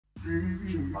I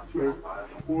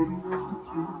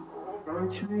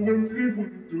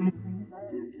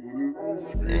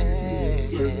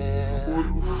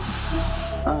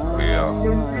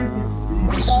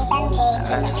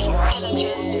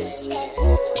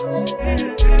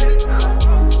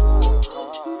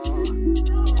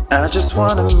just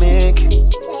wanna make it,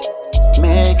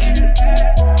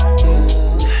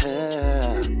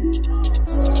 yeah.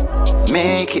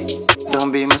 Make it,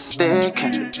 don't be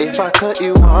mistaken. If I cut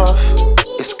you off,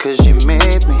 it's cause you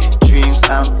made me. Dreams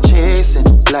I'm chasing,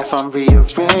 life I'm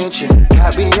rearranging.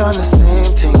 Can't be on the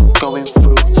same thing, going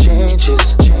through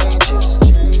changes.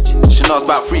 She knows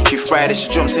about Freaky Friday, she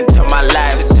jumps into my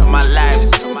life.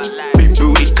 Big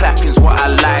booty clapping's what I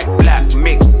like. Black,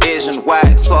 mixed, Asian,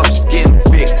 white, soft skin,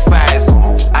 thick thighs.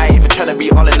 I ain't even tryna be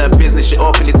all in her business, she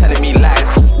openly telling me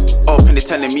lies.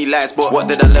 But what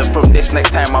did I learn from this?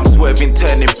 Next time I'm swerving,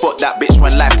 turning. Fuck that bitch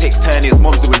when life takes turnings.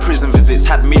 Mom's doing prison visits,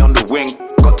 had me on the wing.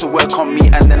 Got to work on me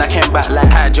and then I came back like,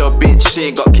 had your bitch, she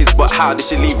ain't got kids, but how did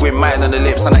she leave with mine on the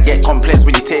lips? And I get complaints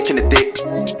when you taking a dick.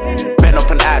 Bend up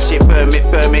and out shit, firm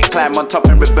it, climb on top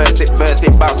and reverse it, bounce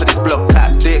to this block,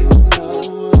 clap dick.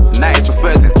 Night is the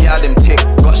first, let's get out them tick.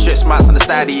 Got stretch marks on the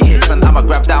side of your hips, and I'ma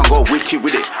grab down, go wicked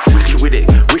with it.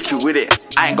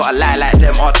 I ain't gotta lie like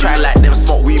them or try like them.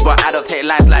 Smoke weed, but I don't take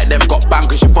lies like them. Got banned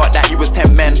cause you thought that you was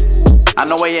 10 men. I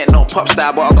know I ain't no pop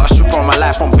star, but I got a stripper on my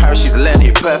life from Paris, she's learning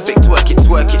it perfect. Twerk it,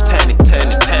 turn it.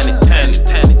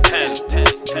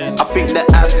 I think the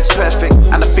ass is perfect,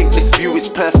 and I think this view is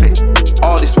perfect.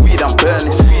 All this weed I'm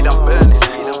burning,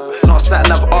 No sat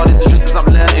nav, all these dresses I'm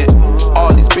learning.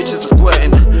 All these bitches are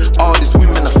squirting, all these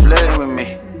women are flirting with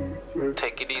me.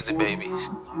 Take it easy, baby.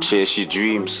 Chase your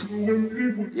dreams.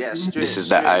 This is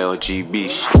that IOGB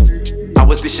shit. I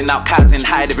was dishing out cards in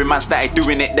hide, every man started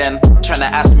doing it then.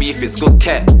 Tryna ask me if it's good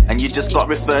cat, and you just got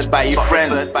referred by your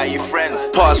friend.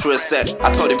 Pause for a sec,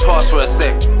 I told him pause for a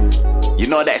sec. You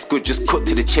know that it's good, just cut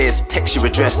to the chase. Text your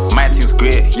address, my thing's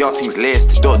great, your thing's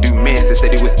laced. Don't do mace, they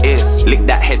said it was ace. Lick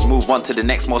that head, move on to the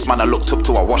next most man I looked up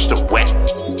to, I washed up wet.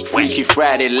 Freaky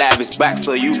Friday live is back,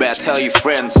 so you better tell your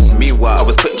friends. Meanwhile, I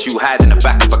was cutting you high in the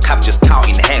back of a cab, just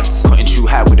counting heads. Cutting you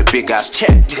high with a big ass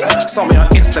check. Saw me on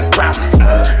Instagram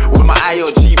with my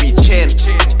IOGB chain,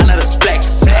 and I just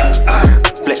flex.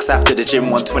 Flex after the gym,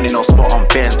 120, no spot on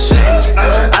bench.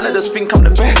 And I just think I'm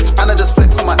the best, and I just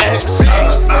flex on my ex.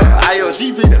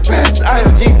 IOGB the best,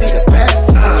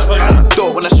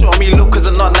 Don't wanna show me look, cause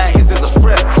I know 90s is a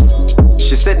threat.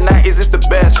 She said 90s is the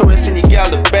best, caressing your gal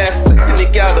the best, sexing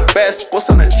your gal the best, bust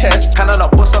on the chest, kinda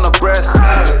not bust on the breast.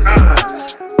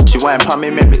 She wine pon me,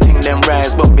 make me think them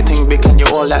rise, but me think big and you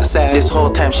all that size. This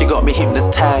whole time she got me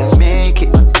hypnotized. Make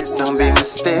it, don't be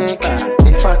mistaken.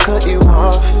 If I cut you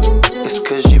off, it's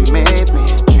cause you made me.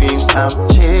 Dreams I'm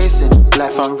chasing,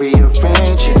 life I'm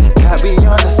rearranging. Can't be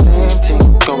on the same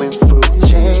thing, going through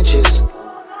changes.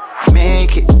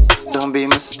 Make it, don't be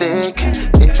mistaken.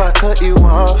 If I cut you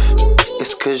off,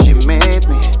 it's cause you made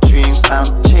me. Dreams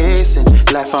I'm chasing,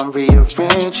 life I'm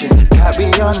rearranging. Can't be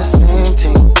on the same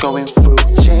thing, going through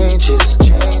changes.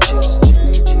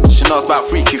 She knows about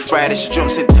Freaky Friday, she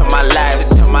jumps into my life.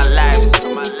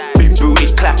 Big booty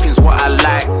clapping's what I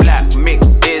like. Black,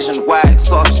 mixed, Asian, white,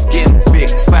 soft skin, thick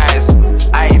thighs.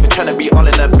 I ain't even tryna be all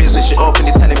in her business, she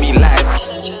openly telling me lies.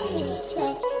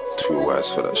 Too wise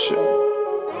for that shit.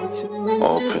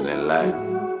 Openly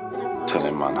lying,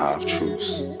 telling man half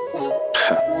truths.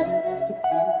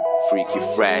 Freaky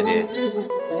Friday.